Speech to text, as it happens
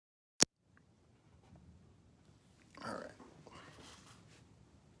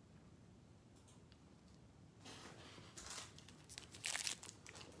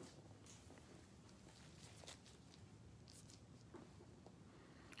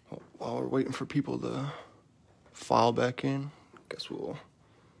While we're waiting for people to file back in, guess we'll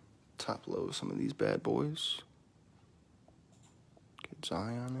top load some of these bad boys. Get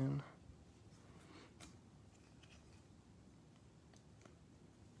Zion in.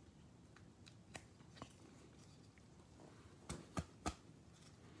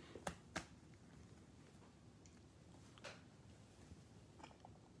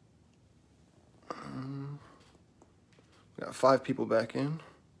 Got 5 people back in.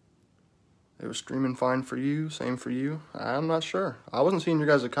 They were streaming fine for you, same for you. I'm not sure. I wasn't seeing your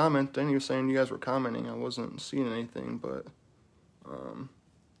guys' comment. Then he was saying you guys were commenting. I wasn't seeing anything, but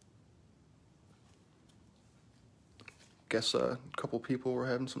guess a couple people were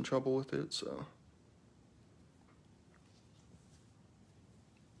having some trouble with it, so.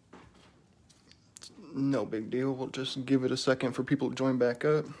 No big deal. We'll just give it a second for people to join back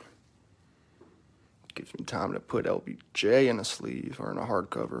up. Gives me time to put LBJ in a sleeve or in a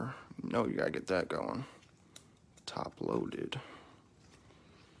hardcover. You know you gotta get that going. Top loaded.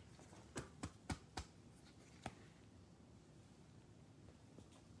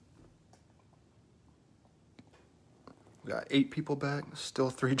 We got 8 people back.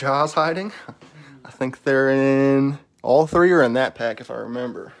 Still 3 jaws hiding. I think they're in. All 3 are in that pack if I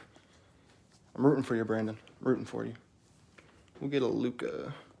remember. I'm rooting for you, Brandon. I'm rooting for you. We'll get a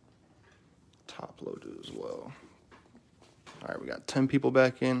Luka top loaded as well. All right, we got 10 people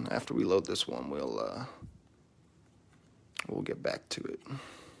back in. After we load this one, we'll get back to it.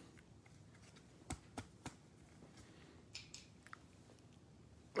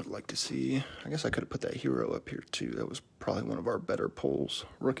 I'd like to see. I guess I could have put that hero up here too. That was probably one of our better pulls.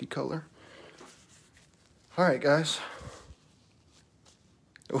 Rookie color. All right, guys.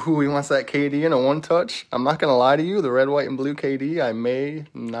 Ooh, he wants that KD in a 1-touch. I'm not going to lie to you. The red, white, and blue KD, I may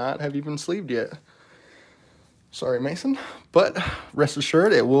not have even sleeved yet. Sorry, Mason. But rest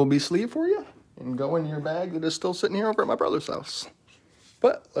assured, it will be sleeved for you and go in your bag that is still sitting here over at my brother's house.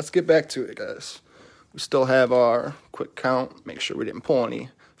 But let's get back to it, guys. We still have our quick count. Make sure we didn't pull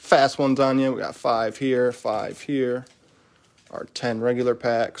any fast ones on you. We got 5 here, 5 here. Our 10 regular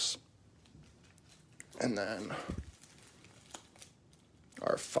packs. And then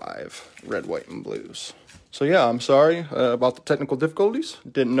our 5 red, white, and blues. So yeah, I'm sorry about the technical difficulties.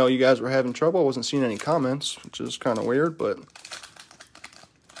 Didn't know you guys were having trouble. I wasn't seeing any comments, which is kind of weird, but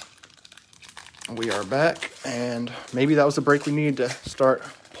we are back, and maybe that was the break we needed to start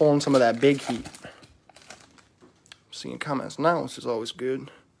pulling some of that big heat. Seeing comments now, which is always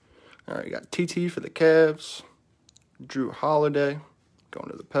good. All right, you got TT for the Cavs, Drew Holiday going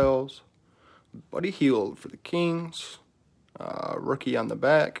to the Pels, Buddy Hield for the Kings. Rookie on the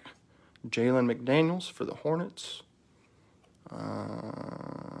back, Jalen McDaniels for the Hornets.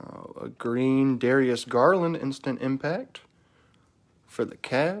 A green Darius Garland instant impact for the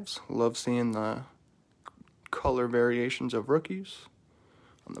Cavs. Love seeing the color variations of rookies.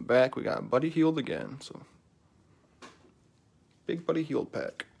 On the back, we got Buddy Hield again. So big Buddy Hield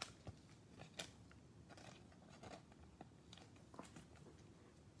pack.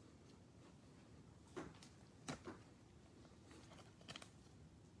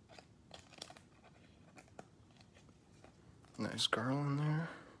 Nice Garland there.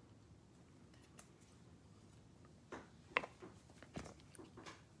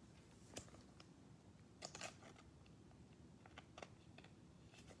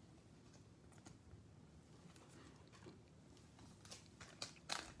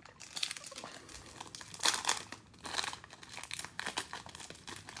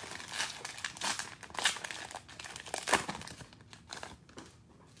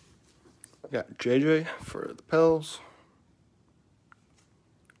 Got JJ for the Pels.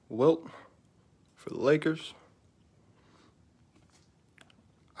 Wilt for the Lakers.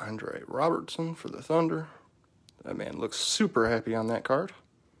 Andre Robertson for the Thunder. That man looks super happy on that card.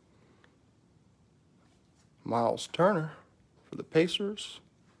 Miles Turner for the Pacers.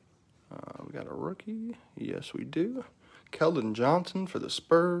 We got a rookie. Yes, we do. Keldon Johnson for the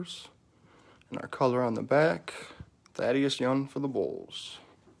Spurs. And our color on the back, Thaddeus Young for the Bulls.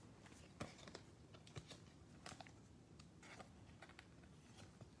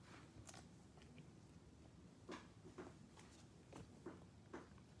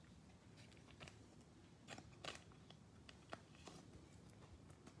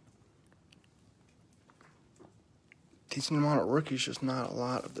 Decent amount of rookies, just not a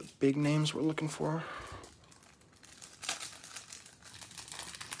lot of the big names we're looking for.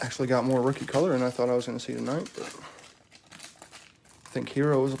 Actually got more rookie color than I thought I was going to see tonight, but I think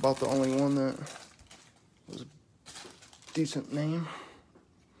Hero was about the only one that was a decent name.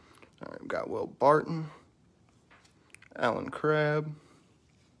 All right, we've got Will Barton, Alan Crabb,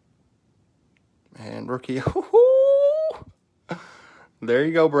 And rookie. There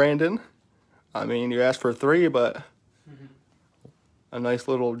you go, Brandon. I mean, you asked for 3, but a nice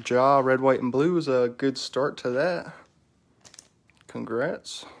little jaw, red, white, and blue is a good start to that.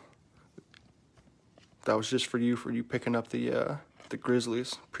 Congrats. That was just for you picking up the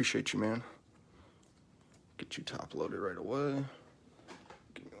Grizzlies. Appreciate you, man. Get you top loaded right away.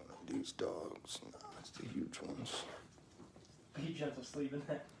 Give me one of these dogs. Nah, it's the huge ones. Be gentle sleeving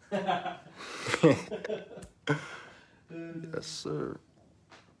that. Yes, sir.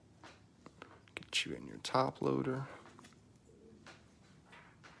 Get you in your top loader.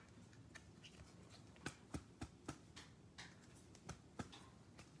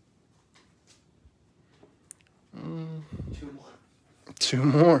 Two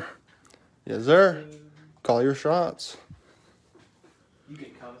more. Yes, sir. Call your shots. You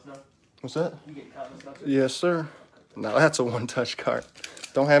getting comments now? What's that? You getting comments now too? Yes, sir. No, that's a one-touch card.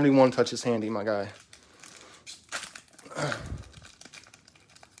 Don't have any one-touches handy, my guy.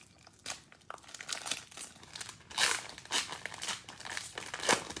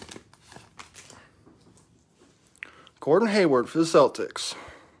 Gordon Hayward for the Celtics.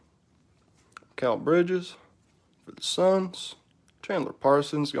 Cal Bridges for the Suns. Chandler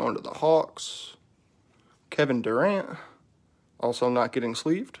Parsons going to the Hawks. Kevin Durant, also not getting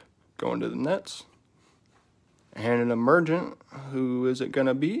sleeved, going to the Nets. And an emergent, who is it going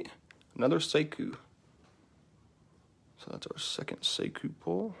to be? Another Sekou. So that's our second Sekou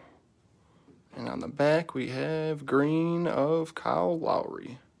pull. And on the back, we have green of Kyle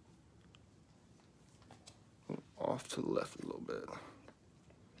Lowry. Off to the left a little bit.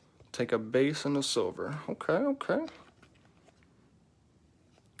 Take a base and a silver. Okay, okay.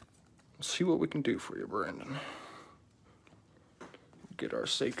 Let's see what we can do for you, Brandon. Get our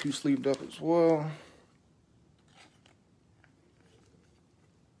Sekou sleeved up as well.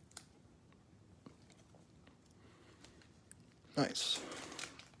 Nice.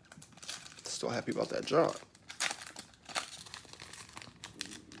 Still happy about that job.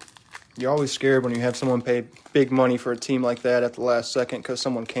 You're always scared when you have someone pay big money for a team like that at the last second because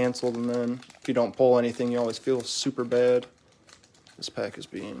someone canceled, and then if you don't pull anything, you always feel super bad. This pack is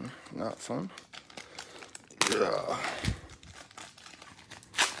being not fun. Yeah.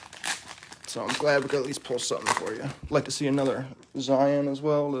 So I'm glad we could at least pull something for you. I'd like to see another Zion as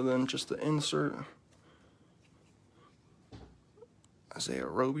well, other than just the insert. Isaiah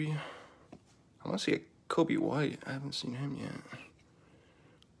Roby. I want to see a Kobe White. I haven't seen him yet.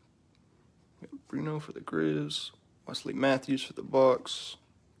 Bruno for the Grizz. Wesley Matthews for the Bucks.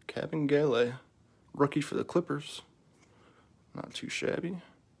 Kevin Gale, rookie for the Clippers. Not too shabby.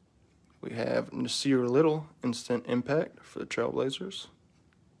 We have Nasir Little, instant impact for the Trailblazers.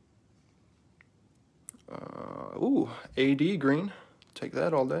 AD green. Take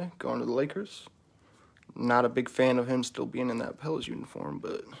that all day. Going to the Lakers. Not a big fan of him still being in that Pelicans uniform,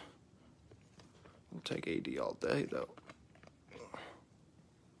 but we'll take AD all day, though.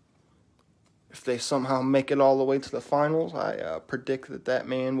 If they somehow make it all the way to the finals, I predict that that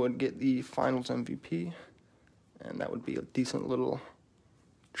man would get the finals MVP, and that would be a decent little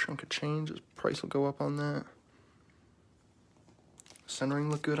chunk of change. His price will go up on that.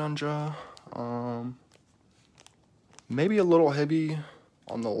 Centering look good on Ja. Maybe a little heavy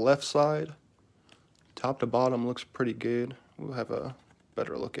on the left side. Top to bottom looks pretty good. We'll have a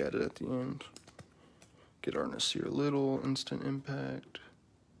better look at it at the end. Get our Nasir Little, instant impact.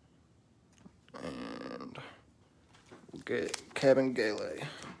 And we'll get Kevin Gale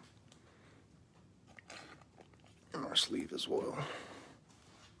in our sleeve as well.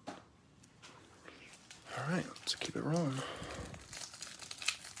 Alright, let's keep it rolling.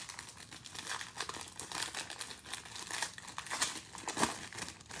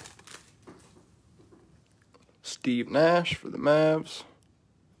 Steve Nash for the Mavs.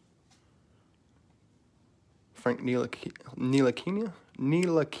 Frank Ntilikina.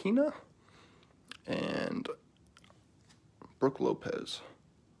 And Brook Lopez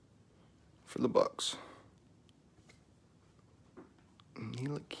for the Bucks.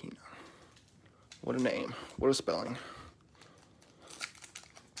 Ntilikina. What a name. What a spelling.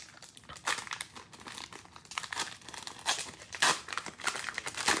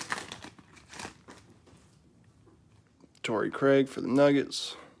 Torrey Craig for the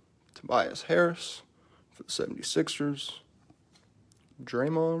Nuggets. Tobias Harris for the 76ers.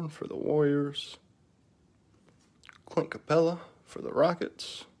 Draymond for the Warriors. Clint Capella for the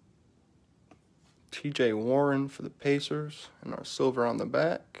Rockets. TJ Warren for the Pacers. And our silver on the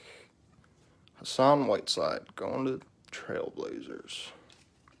back. Hassan Whiteside going to the Trailblazers.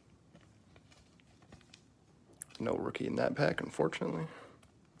 No rookie in that pack, unfortunately.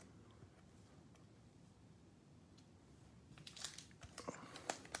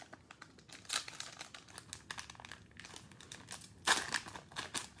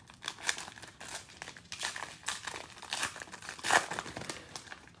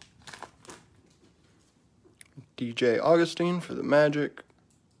 DJ Augustine for the Magic.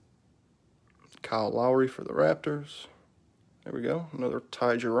 Kyle Lowry for the Raptors. There we go. Another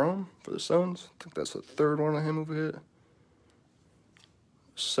Ty Jerome for the Suns. I think that's the third one of him we've hit.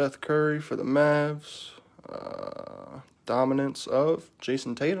 Seth Curry for the Mavs. Dominance of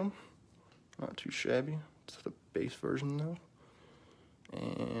Jason Tatum. Not too shabby. It's the base version though.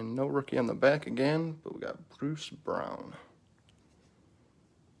 And no rookie on the back again, but we got Bruce Brown.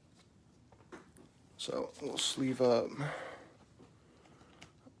 So we'll sleeve up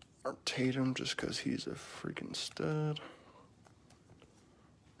our Tatum just because he's a freaking stud.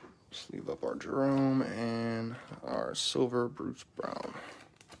 Sleeve up our Jerome and our silver Bruce Brown.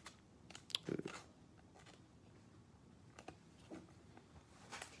 Good.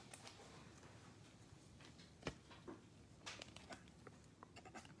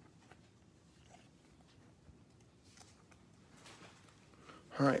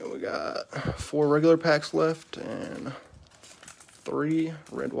 All right, we got 4 regular packs left and 3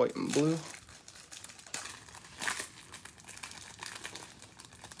 red, white, and blue.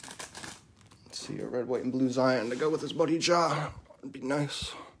 Let's see a red, white, and blue Zion to go with his buddy Ja. It'd be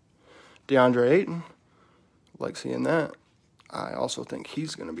nice. DeAndre Ayton, like seeing that. I also think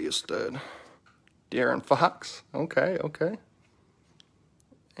he's going to be a stud. De'Aaron Fox, okay.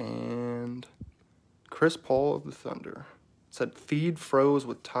 And Chris Paul of the Thunder. It said feed froze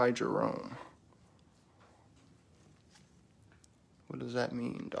with Ty Jerome. What does that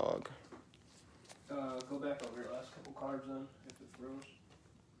mean, dog? Go back over your last couple cards then, if it froze.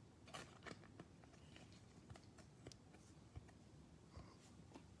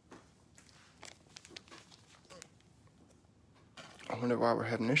 I wonder why we're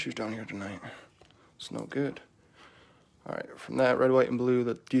having issues down here tonight. It's no good. All right, from that, red, white, and blue,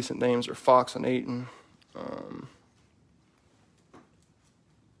 the decent names are Fox and Ayton.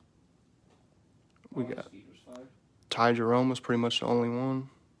 We got Ty Jerome was pretty much the only one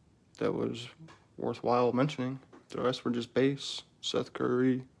that was worthwhile mentioning. The rest were just base. Seth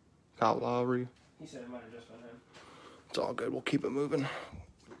Curry, Kyle Lowry. He said it might have just been him. It's all good. We'll keep it moving.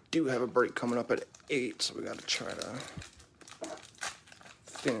 We do have a break coming up at 8, so we got to try to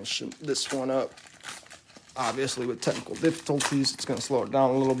finish this one up. Obviously, with technical difficulties, it's going to slow it down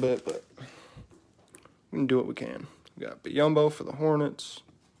a little bit, but we can do what we can. We got Biyombo for the Hornets.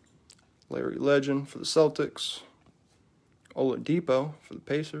 Larry Legend for the Celtics. Oladipo for the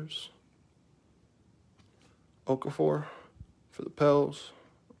Pacers. Okafor for the Pels.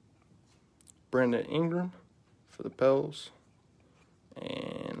 Brandon Ingram for the Pels.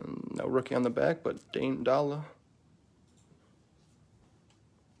 And no rookie on the back, but Dame Dalla.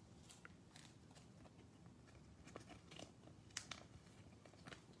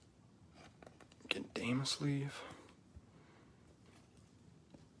 Get Dame a sleeve.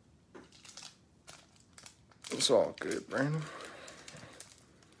 It's all good, Brandon.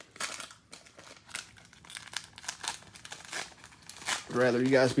 I'd rather you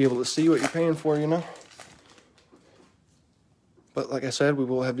guys be able to see what you're paying for, you know? But like I said, we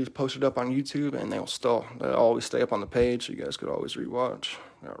will have these posted up on YouTube, and they'll always stay up on the page, so you guys could always rewatch.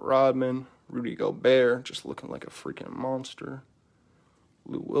 We got Rodman, Rudy Gobert, just looking like a freaking monster.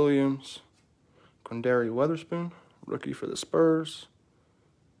 Lou Williams, Quindary Weatherspoon, rookie for the Spurs.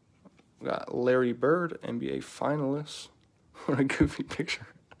 We got Larry Bird, NBA finalist. What a goofy picture.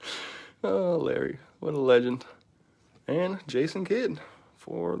 Oh, Larry, what a legend. And Jason Kidd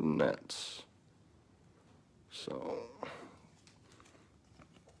for the Nets. So,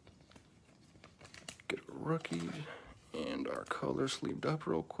 get a rookie and our color sleeved up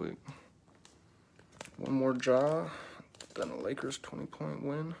real quick. One more Ja, then a Lakers 20-point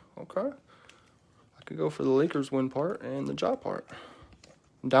win. Okay. I could go for the Lakers win part and the Ja part.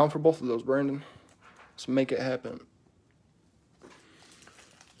 I'm down for both of those, Brandon. Let's make it happen.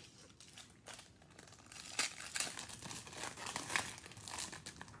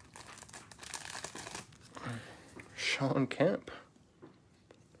 Sean Kemp.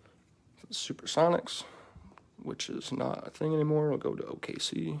 Supersonics, which is not a thing anymore. We'll go to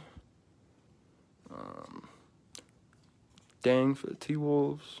OKC. Dang for the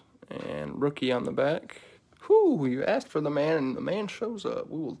T-Wolves. And rookie on the back. Whew, you asked for the man, and the man shows up.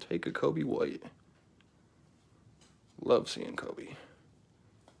 We will take a Kobe White. Love seeing Kobe.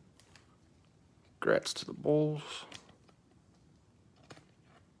 Congrats to the Bulls.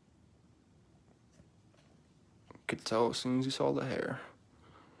 Could tell as soon as you saw the hair.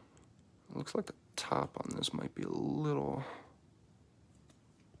 It looks like the top on this might be a little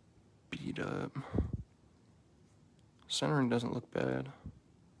beat up. Centering doesn't look bad.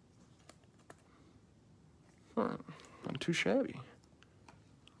 Not too shabby.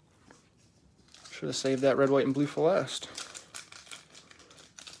 Should have saved that red, white, and blue for last.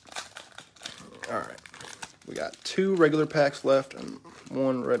 All right. We got 2 regular packs left and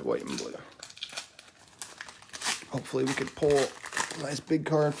 1 red, white, and blue. Hopefully we could pull a nice big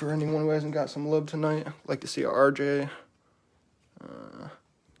card for anyone who hasn't got some love tonight. I'd like to see a RJ.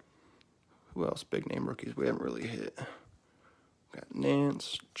 Who else? Big name rookies we haven't really hit. Got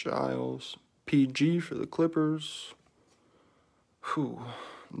Nance, Giles, PG for the Clippers.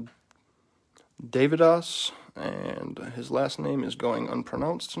 Davidas, and his last name is going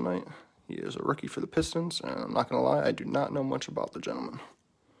unpronounced tonight. He is a rookie for the Pistons, and I'm not going to lie, I do not know much about the gentleman.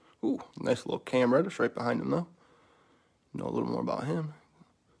 Ooh, nice little Cam Reddish right behind him, though. Know a little more about him.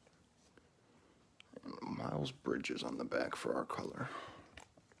 And Miles Bridges on the back for our color.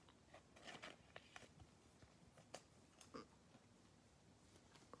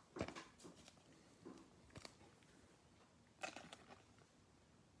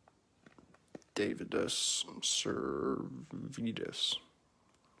 Davidas Servidis.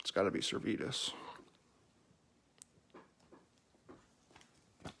 It's got to be Servidis.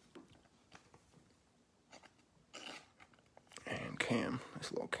 And Cam.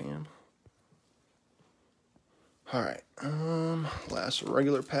 Nice little Cam. All right. Last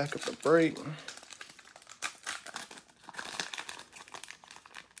regular pack of the break. Ooh,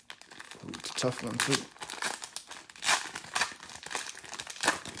 it's a tough one, too.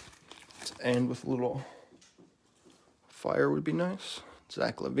 To end with a little fire would be nice.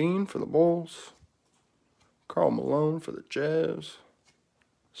 Zach LaVine for the Bulls. Karl Malone for the Jazz.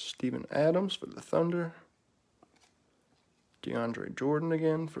 Steven Adams for the Thunder. DeAndre Jordan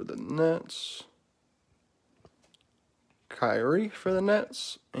again for the Nets. Kyrie for the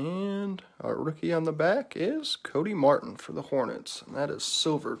Nets. And our rookie on the back is Cody Martin for the Hornets. And that is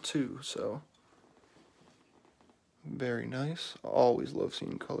silver too, so very nice. Always love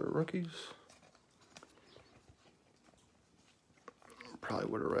seeing color rookies. Probably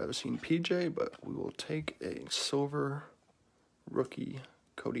would have rather seen PJ, but we will take a silver rookie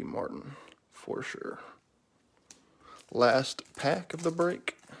Cody Martin for sure. Last pack of the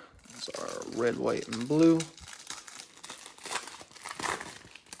break is our red, white, and blue.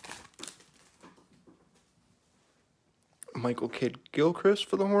 Michael Kidd-Gilchrist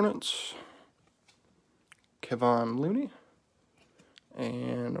for the Hornets. Kevon Looney.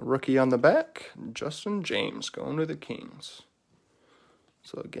 And a rookie on the back, Justin James going to the Kings.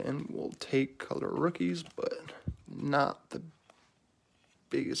 So again, we'll take color rookies, but not the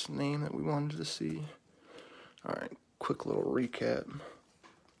biggest name that we wanted to see. All right, quick little recap of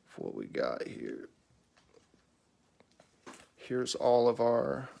what we got here. Here's all of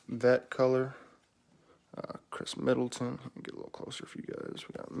our vet color. Chris Middleton. Let me get a little closer for you guys.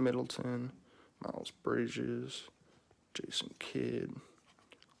 We got Middleton, Miles Bridges, Jason Kidd,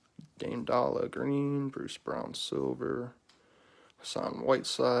 Dame Dalla green, Bruce Brown silver, Hassan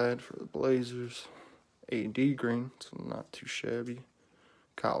Whiteside for the Blazers, AD green, so not too shabby,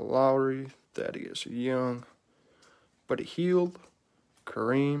 Kyle Lowry, Thaddeus Young, Buddy Hield,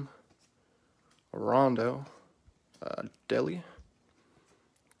 Kareem, Rondo, Delly,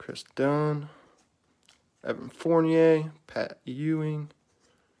 Chris Dunn, Evan Fournier, Pat Ewing,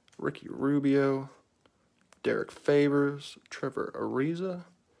 Ricky Rubio, Derek Favors, Trevor Ariza,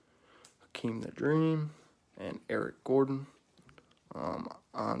 Hakeem the Dream, and Eric Gordon.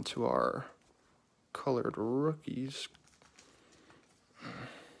 On to our colored rookies.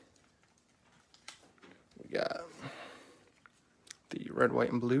 We got the red,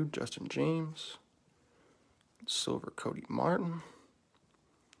 white, and blue, Justin James. Silver, Cody Martin.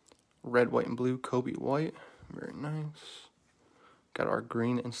 Red, white, and blue, Kobe White. Very nice. Got our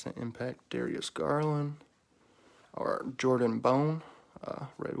green instant impact, Darius Garland. Our Jordan Bone,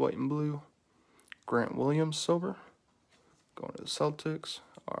 red, white, and blue. Grant Williams, silver. Going to the Celtics.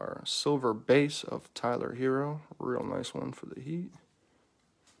 Our silver base of Tyler Hero. Real nice one for the Heat.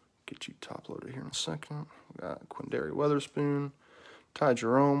 Get you top loaded here in a second. We got Quindary Weatherspoon. Ty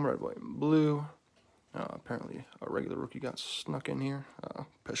Jerome, red, white, and blue. Apparently a regular rookie got snuck in here.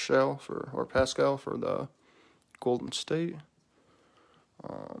 Pascal for the Golden State.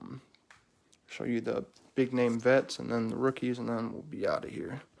 Show you the big name vets and then the rookies, and then we'll be out of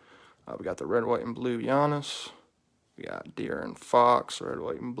here. We got the red, white, and blue Giannis. We got De'Aaron Fox, red,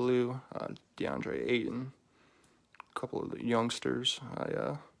 white, and blue. DeAndre Ayton. A couple of the youngsters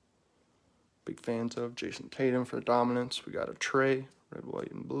big fans of. Jason Tatum for the Dominance. We got a Trey, red,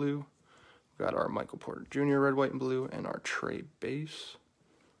 white, and blue. We got our Michael Porter Jr., red, white, and blue, and our Trey base.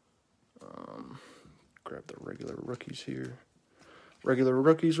 Grab the regular rookies here. Regular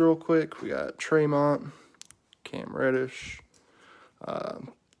rookies real quick. We got Tremont, Cam Reddish, the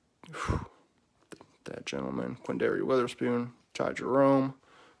gentleman, Quindary Witherspoon, Ty Jerome,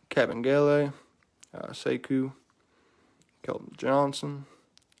 Kabengele, Sekou, Kelvin Johnson,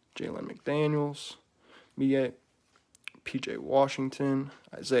 Jalen McDaniels, Mie, PJ Washington,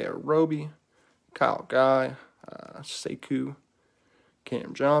 Isaiah Roby, Kyle Guy, Sekou,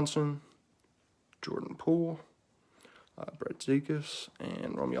 Cam Johnson, Jordan Poole, Brett Zekas,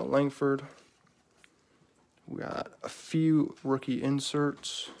 and Romeo Langford. We got a few rookie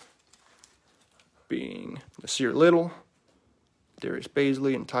inserts, being Nasir Little, Darius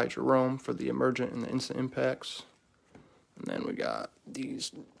Baisley, and Ty Jerome for the emergent and the instant impacts. And then we got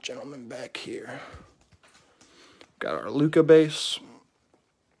these gentlemen back here. Got our Luka base,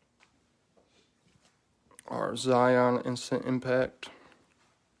 our Zion instant impact,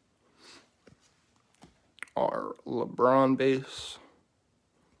 our LeBron base,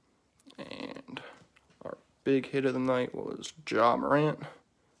 and our big hit of the night was Ja Morant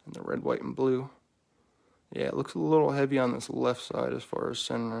in the red, white, and blue. Yeah, it looks a little heavy on this left side as far as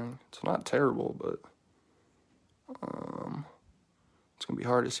centering. It's not terrible, but it's going to be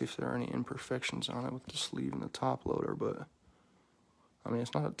hard to see if there are any imperfections on it with the sleeve and the top loader, but I mean,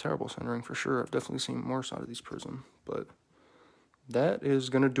 it's not a terrible centering for sure. I've definitely seen worse out of these Prizm, but that is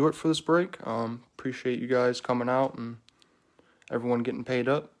going to do it for this break. Appreciate you guys coming out and everyone getting paid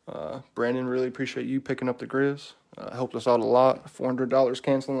up. Brandon, really appreciate you picking up the Grizz. Helped us out a lot. $400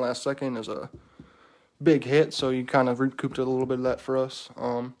 canceling last second is a big hit, so you kind of recouped a little bit of that for us.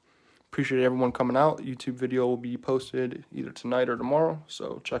 Appreciate everyone coming out. The YouTube video will be posted either tonight or tomorrow,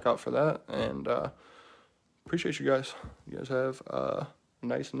 so check out for that. And appreciate you guys. You guys have a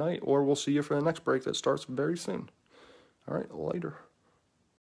nice night, or we'll see you for the next break that starts very soon. All right, later.